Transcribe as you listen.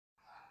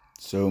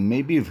So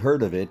maybe you've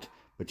heard of it,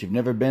 but you've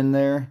never been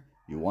there.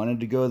 You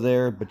wanted to go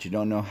there, but you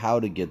don't know how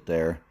to get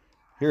there.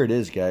 Here it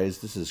is, guys.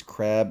 This is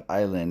Crab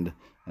Island,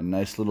 a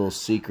nice little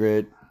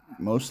secret,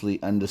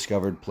 mostly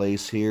undiscovered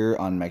place here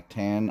on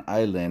Mactan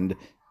Island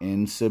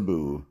in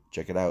Cebu.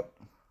 Check it out.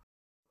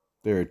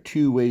 There are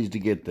two ways to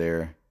get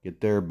there.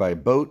 Get there by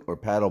boat or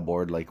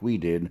paddleboard like we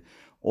did,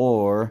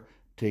 or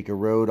take a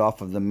road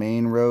off of the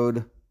main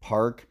road,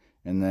 park,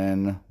 and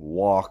then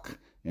walk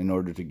in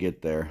order to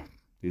get there.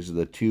 These are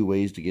the two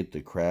ways to get to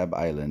Crab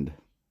Island.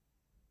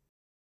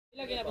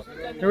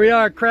 Here we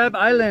are, Crab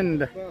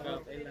Island.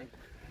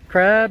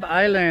 Crab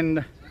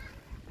Island.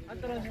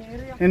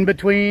 In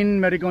between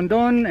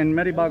Marigondon and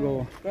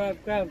Maribago.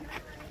 Crab.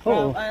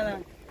 Oh.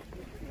 Island.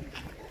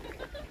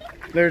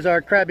 There's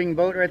our crabbing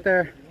boat right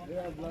there.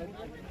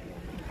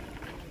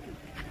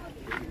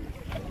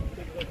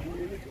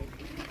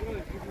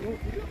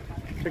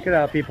 Check it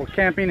out, people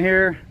camping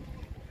here.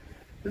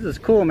 This is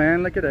cool,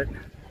 man. Look at it.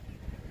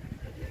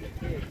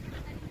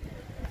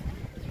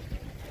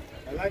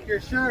 I like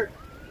your shirt.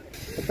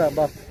 What's up,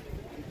 boss?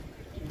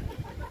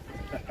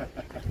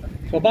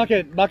 So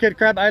bakit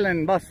Crab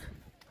Island, boss?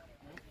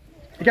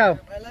 Ikaw,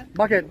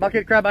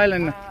 bakit Crab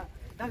Island?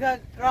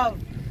 Crab.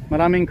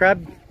 Maraming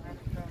crab?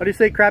 How do you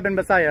say crab in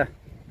Bisaya?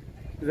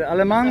 Is it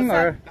alamang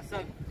or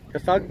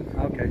kasag?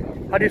 Okay.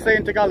 How do you say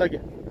in Tagalog?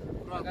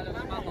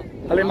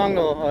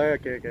 Alimango. Oh,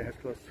 okay, that's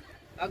close.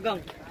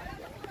 Agang.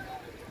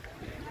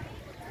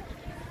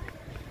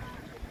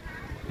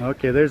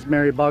 Okay, there's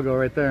Maribago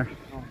right there.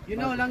 You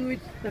know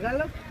language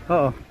Tagalog?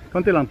 Oo,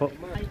 konti lang po.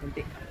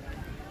 Konti.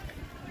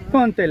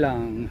 Konti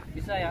lang.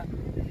 Bisaya?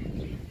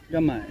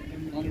 Gamay.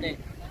 Konti.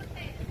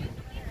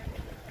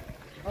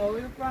 Oh,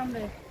 where you from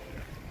there?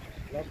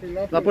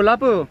 Lapu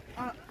Lapu.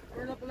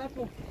 Where Lapu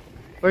Lapu?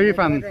 Where are you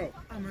from?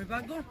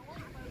 Maribago.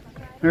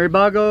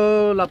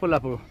 Maribago, Lapu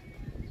Lapu.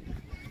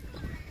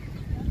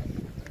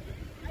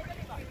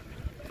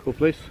 Cool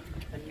place.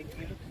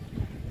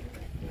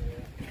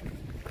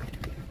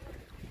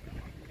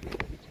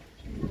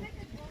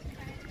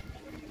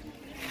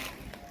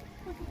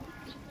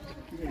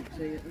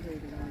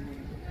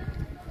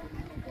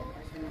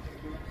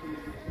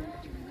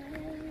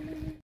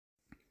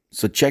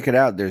 So check it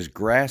out. There's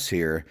grass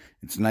here.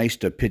 It's nice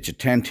to pitch a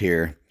tent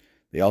here.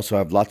 They also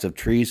have lots of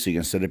trees so you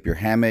can set up your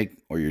hammock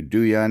or your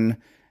duyan,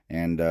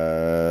 and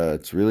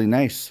it's really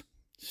nice.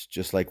 It's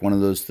just like one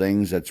of those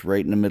things that's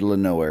right in the middle of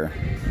nowhere.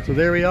 So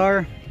there we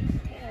are,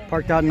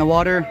 parked out in the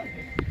water.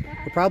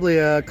 We're probably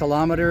a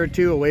kilometer or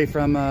two away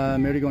from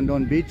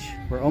Marigondon Beach.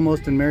 We're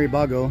almost in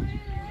Maribago.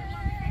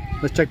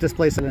 Let's check this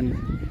place out.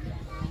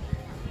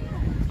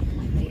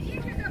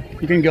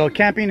 You can go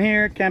camping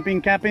here,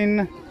 camping.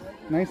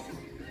 Nice.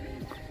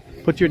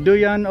 Put your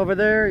duyan over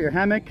there, your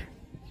hammock.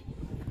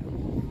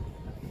 Who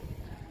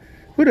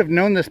would have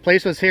known this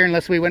place was here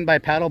unless we went by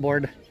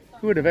paddleboard?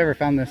 Who would have ever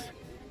found this?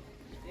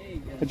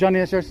 But Johnny,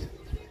 that's yours.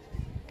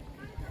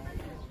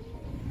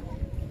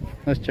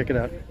 Let's check it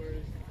out.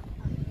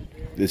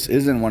 This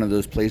isn't one of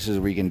those places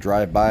where you can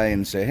drive by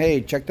and say, hey,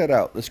 check that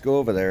out, let's go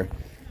over there.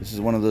 This is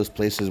one of those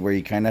places where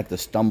you kind of have to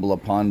stumble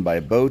upon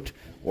by boat,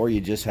 or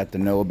you just have to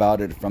know about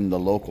it from the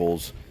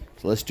locals.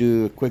 So let's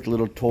do a quick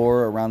little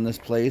tour around this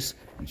place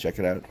and check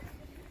it out.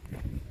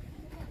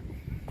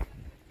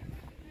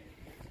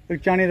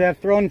 Look, Johnny, they have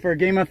throne for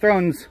Game of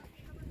Thrones.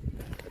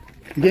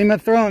 Game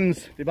of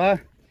Thrones,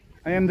 diba?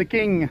 I am the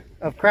king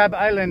of Crab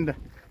Island.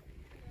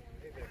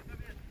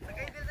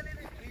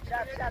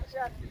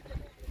 Shot.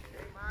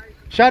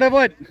 Shot of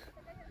what?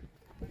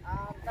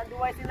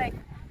 Tanduay Select.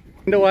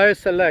 Tanduay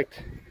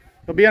Select.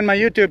 It'll be on my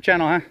YouTube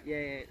channel, huh?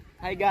 Yeah.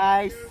 Hi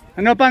guys.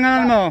 Ano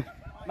pangalan mo?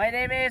 My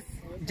name is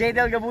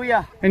J.Del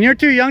Gabuya. And you're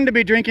too young to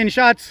be drinking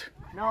shots.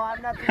 No,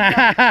 I'm not.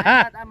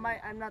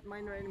 I'm not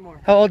minor anymore.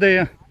 How old are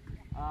you?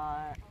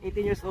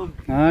 18 years old.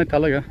 Ah,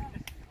 talaga.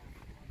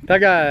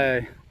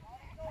 Tagay.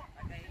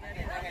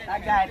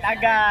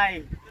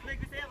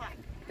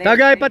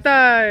 Tagay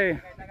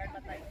patay.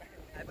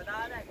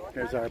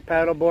 There's our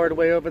paddleboard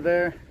way over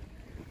there.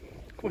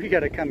 We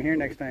gotta come here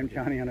next time,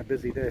 Johnny, on a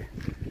busy day.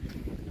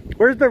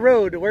 Where's the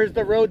road? Where's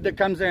the road that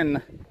comes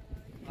in?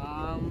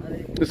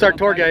 This is our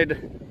tour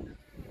guide.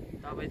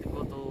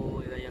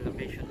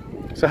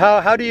 So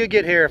how do you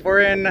get here? If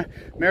we're in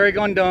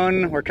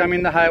Marigondon, we're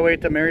coming the highway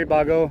to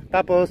Maribago.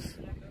 Tapos?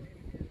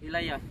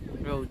 Elaya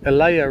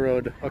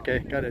Road. Okay,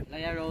 got it.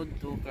 Elaya Road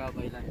to Crab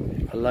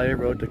Island. Elaya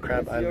Road to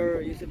Crab Island.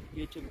 Your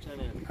YouTube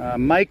channel?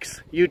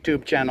 Mike's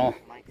YouTube channel.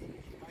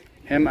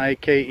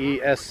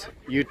 M-I-K-E-S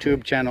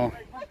YouTube channel.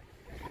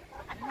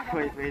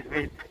 Wait.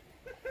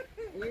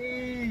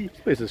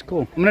 This place is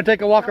cool. I'm gonna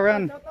take a walk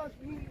around.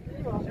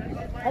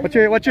 What's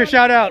your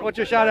shout out? What's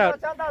your shout out?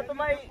 Shout out to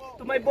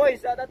my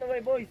boys. Shout out to my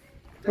boys.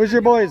 Who's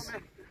your boys?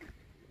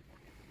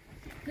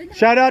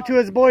 Shout out to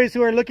his boys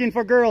who are looking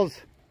for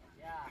girls.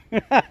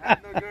 Yeah.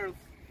 No girls.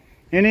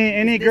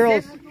 Any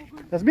girls?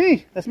 That's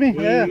me.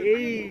 Yeah.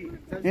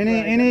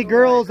 Any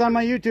girls on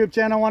my YouTube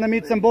channel want to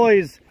meet some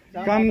boys?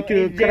 Come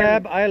to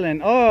Crab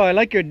Island. Oh, I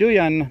like your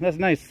duyan. That's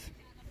nice.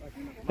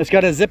 It's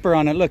got a zipper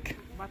on it. Look.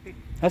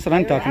 That's what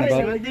I'm talking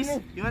about. You want this?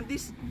 You want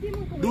this?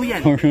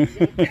 Duyan.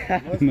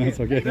 No, it's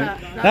okay.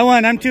 That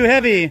one, I'm too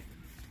heavy.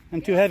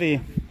 I'm too heavy.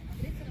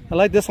 I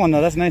like this one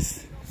though. That's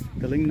nice.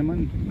 Galing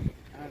naman.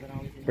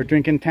 We're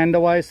drinking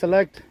Tandawai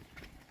Select.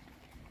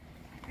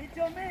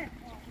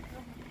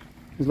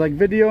 It's like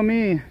video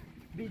me.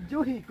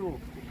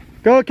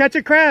 Go catch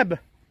a crab.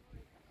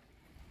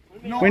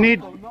 We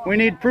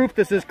need proof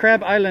this is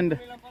Crab Island.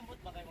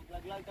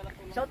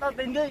 Shout out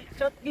then guys.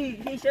 Shout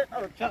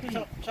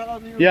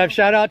out. You have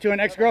shout out to an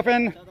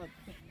ex-girlfriend?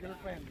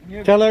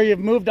 Tell her you've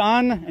moved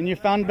on and you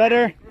found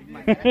better.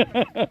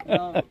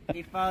 No,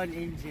 he found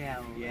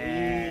angel.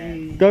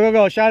 Yes.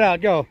 Go. Shout out.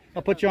 Go.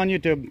 I'll put you on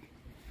YouTube.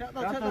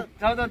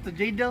 Shout out to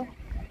Jadel.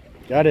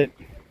 Got it.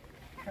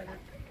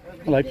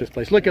 I like this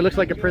place. Look, it looks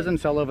like a prison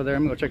cell over there.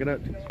 I'm gonna go check it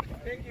out.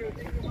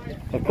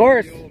 Of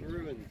course.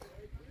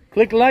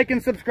 Click like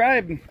and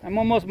subscribe. I'm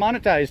almost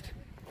monetized.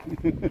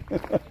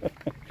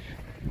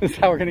 This is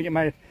how we're gonna get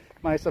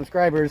my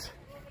subscribers.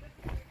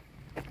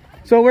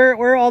 So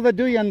where all the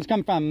duyans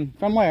come from?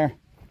 From where?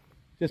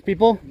 Just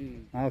people?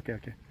 Oh, okay.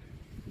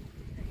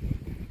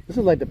 This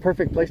is like the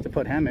perfect place to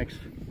put hammocks.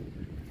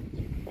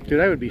 Dude,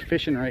 I would be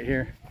fishing right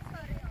here.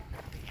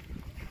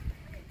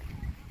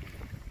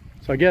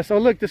 So I guess, oh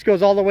look, this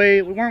goes all the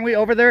way, weren't we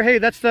over there? Hey,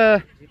 that's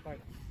the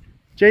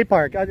J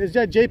Park. Is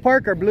that J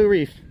Park or Blue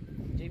Reef?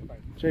 J Park.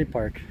 J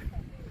Park.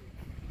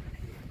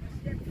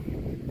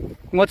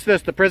 What's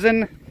this, the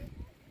prison?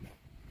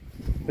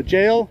 The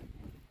jail?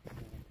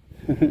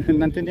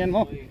 Nantindihan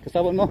mo?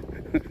 Kasabot mo?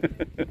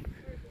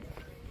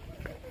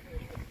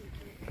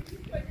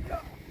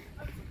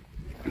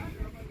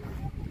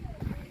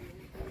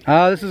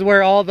 This is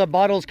where all the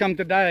bottles come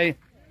to die.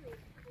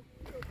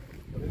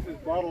 This is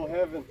bottle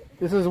heaven.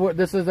 This is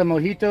the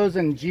mojitos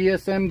and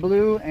GSM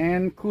Blue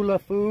and Kula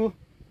Fu.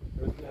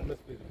 That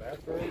must be the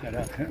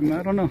bathroom.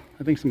 I don't know.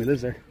 I think somebody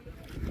lives there.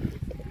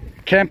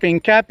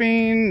 Camping,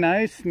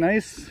 nice.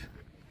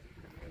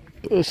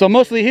 So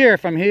mostly here,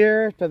 from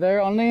here to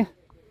there only?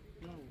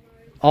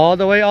 All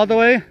the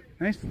way?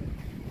 Nice.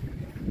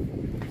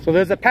 So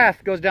there's a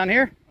path goes down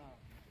here?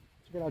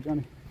 Check it out,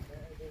 Johnny.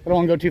 I don't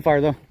want to go too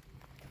far though.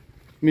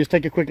 Let me just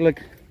take a quick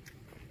look.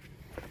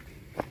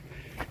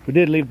 We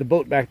did leave the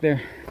boat back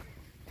there.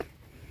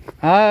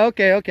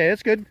 Okay,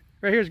 it's good.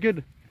 Right here is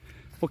good.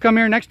 We'll come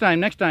here next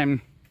time.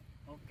 Okay.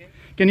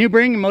 Can you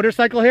bring a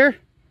motorcycle here?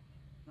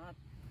 Not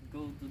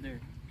go to there.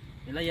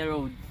 Elaya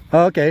Road.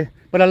 Oh, okay.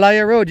 But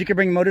Alaya Road, you can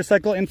bring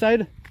motorcycle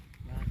inside?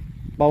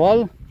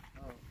 Bawal?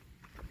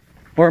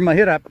 Or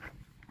mahirap?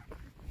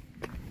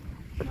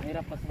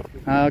 Mahirap pa.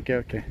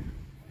 Okay.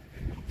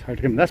 It's hard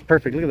to come. That's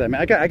perfect. Look at that,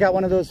 man. I got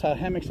one of those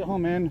hammocks at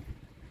home, man.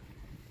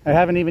 I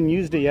haven't even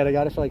used it yet. I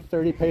got it for like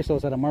 30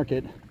 pesos at a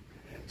market.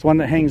 It's one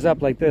that hangs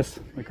up like this.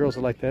 The girls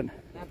will like that.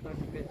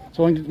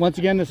 So once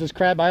again, this is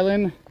Crab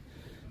Island.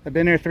 I've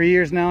been here 3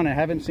 years now and I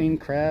haven't seen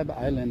Crab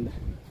Island.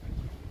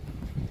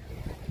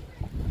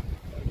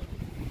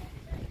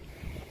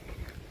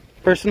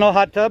 Personal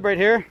hot tub right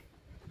here.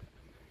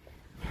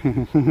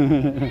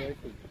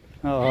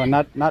 Oh,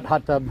 not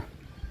hot tub.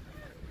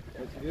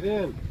 Let's get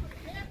in.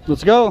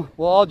 Let's go.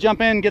 We'll all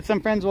jump in, get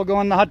some friends. We'll go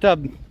in the hot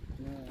tub.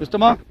 Gusto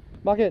mo?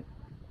 Bakit?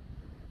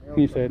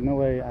 He said, no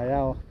way,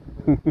 ayaw.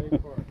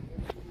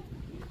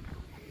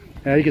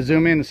 Yeah, you can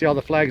zoom in and see all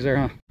the flags there,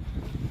 huh?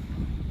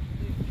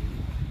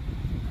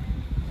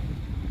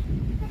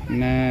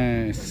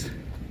 Nice.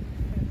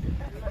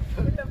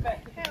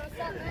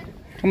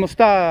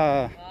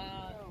 Kumusta?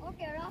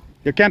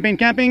 You're camping?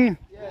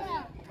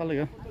 Yeah.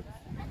 Talaga.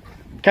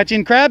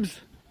 Catching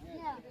crabs?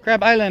 Yeah.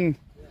 Crab Island.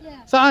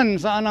 Yeah.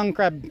 Saan ang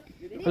crab?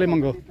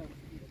 Kalimango.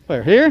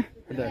 Where? Here?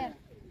 Or there?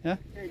 Yeah?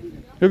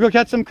 You go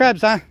catch some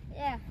crabs, huh?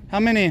 Yeah. How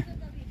many?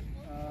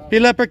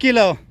 Pila per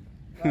kilo?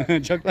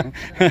 Joke lang.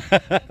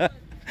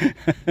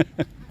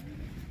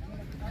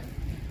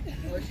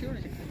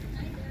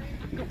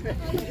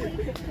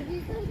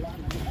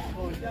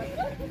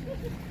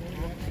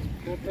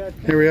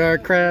 Here we are,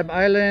 Crab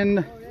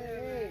Island.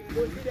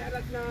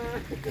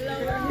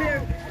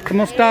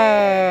 Kumusta?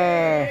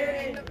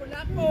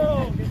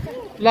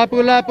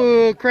 Lapu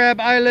Lapu,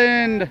 Crab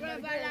Island.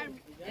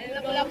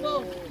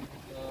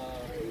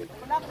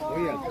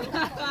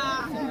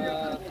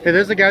 Hey,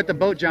 there's a guy at the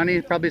boat,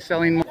 Johnny. Probably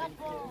selling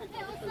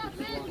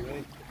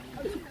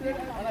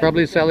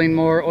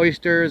more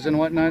oysters and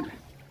whatnot.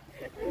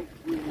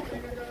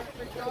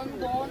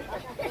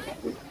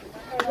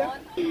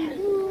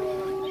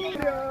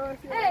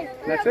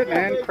 That's it,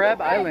 man.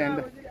 Crab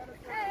Island.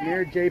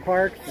 Near J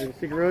Park. There's a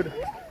secret road.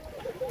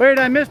 Wait,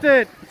 I missed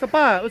it.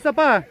 What's up?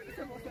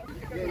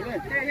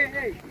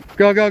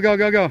 Go.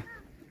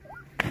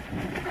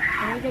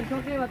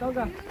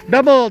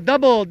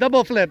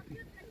 Double flip.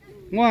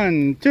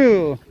 1,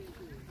 2.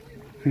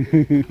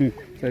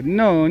 Said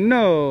no.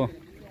 Hello.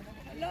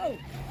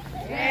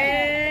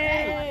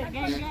 Hey.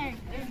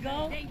 Let's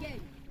go.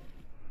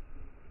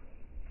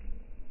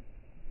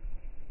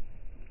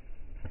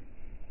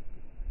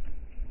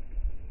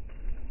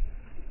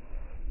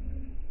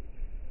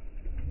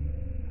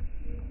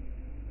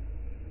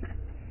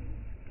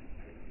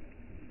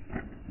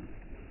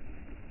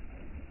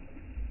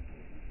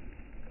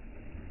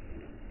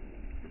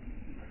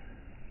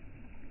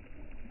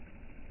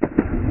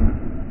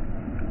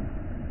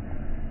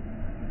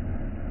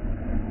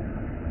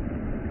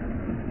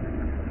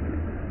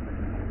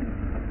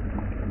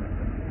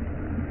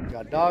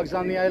 Got dogs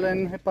on the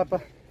island. Hey,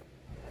 Papa.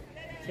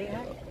 Say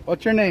hi.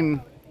 What's your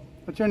name?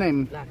 What's your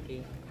name?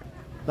 Lucky.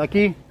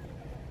 Lucky?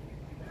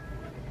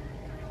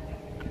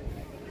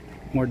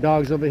 More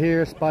dogs over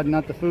here, spotting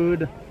out the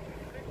food.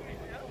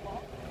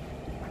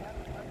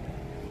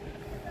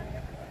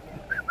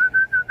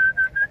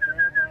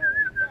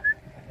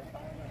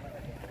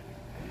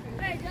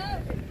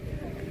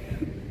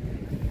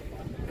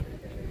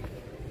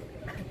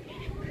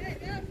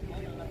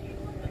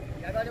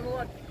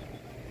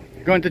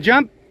 You're going to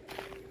jump?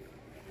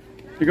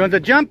 You're going to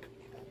jump?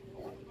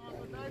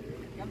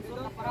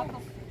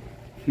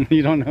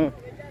 You don't know.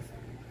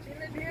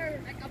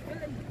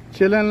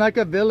 Chilling like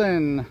a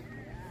villain.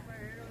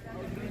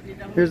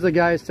 Here's the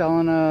guy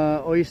selling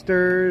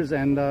oysters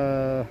and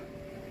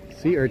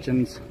sea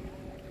urchins.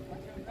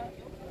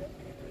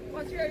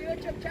 What's your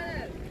YouTube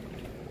channel?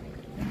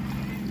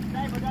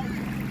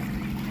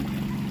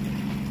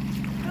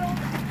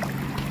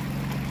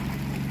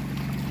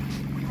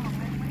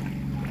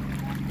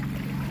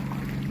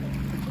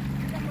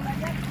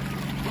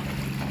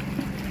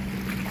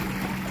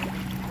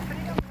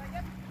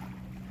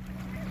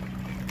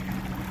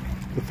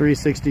 The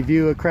 360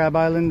 view of Crab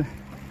Island.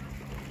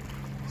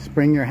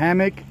 Bring your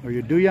hammock or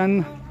your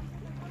duyan,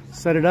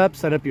 set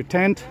up your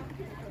tent.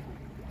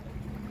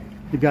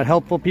 You've got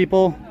helpful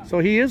people. So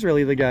he is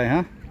really the guy,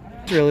 huh?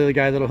 He's really the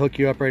guy that'll hook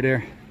you up right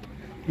there.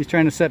 He's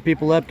trying to set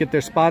people up, get their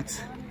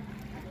spots.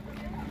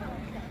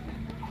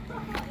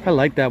 I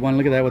like that one.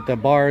 Look at that with the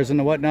bars and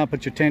the whatnot.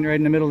 Put your tent right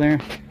in the middle there.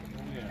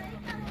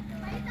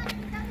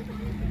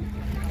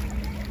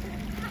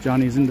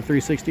 Johnny's in the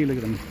 360. Look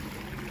at him.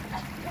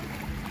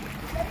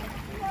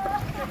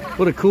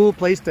 What a cool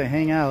place to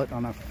hang out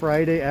on a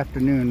Friday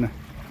afternoon.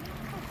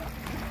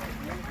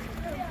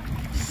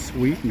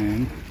 Sweet,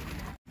 man.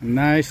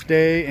 Nice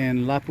day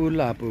in Lapu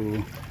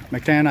Lapu.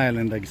 Mactan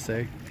Island, I could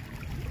say.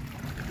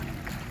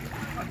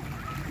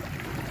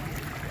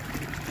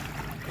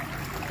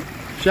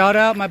 Shout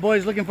out, my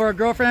boy's looking for a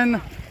girlfriend.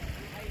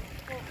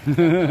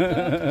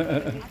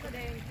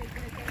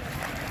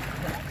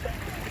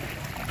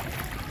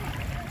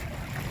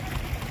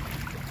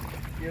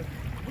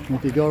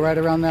 If you go right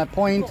around that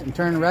point and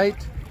turn right,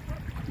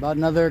 about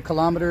another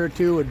kilometer or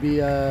two would be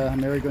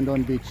Mary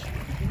Gondon Beach.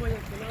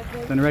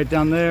 Then right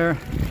down there,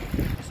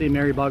 see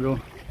Mary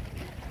Bago.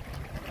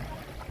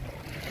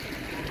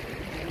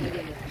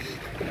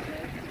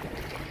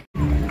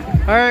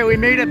 All right, we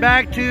made it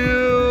back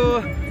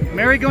to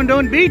Mary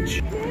Gondon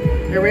Beach.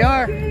 Here we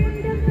are.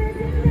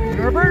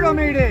 Roberto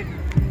made it.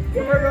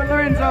 Roberto and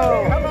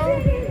Lorenzo. Hello.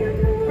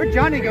 Where'd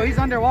Johnny go? He's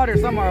underwater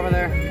somewhere over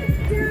there.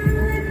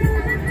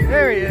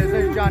 There he is,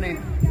 there's Johnny.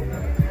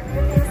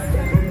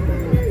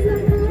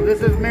 So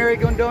this is Mary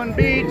Gondon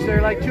Beach. There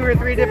are like 2 or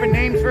 3 different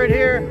names for it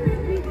here.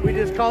 We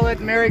just call it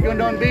Mary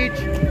Gondon Beach.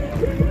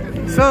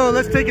 So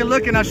let's take a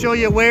look and I'll show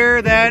you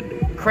where that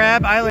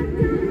Crab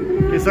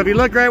Island. Okay, so if you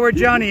look right where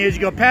Johnny is,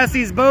 you go past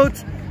these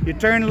boats, you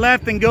turn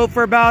left and go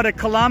for about a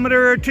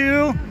kilometer or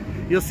 2.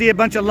 You'll see a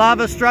bunch of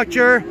lava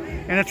structure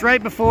and it's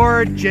right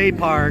before J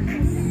Park.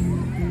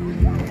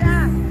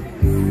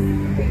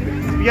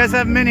 If you guys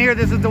haven't been here,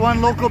 this is the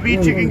one local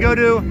beach you can go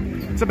to.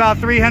 It's about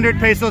 300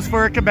 pesos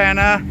for a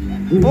cabana,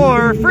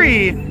 or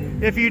free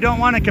if you don't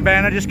want a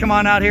cabana. Just come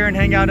on out here and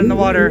hang out in the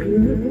water.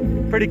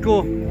 Pretty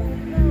cool.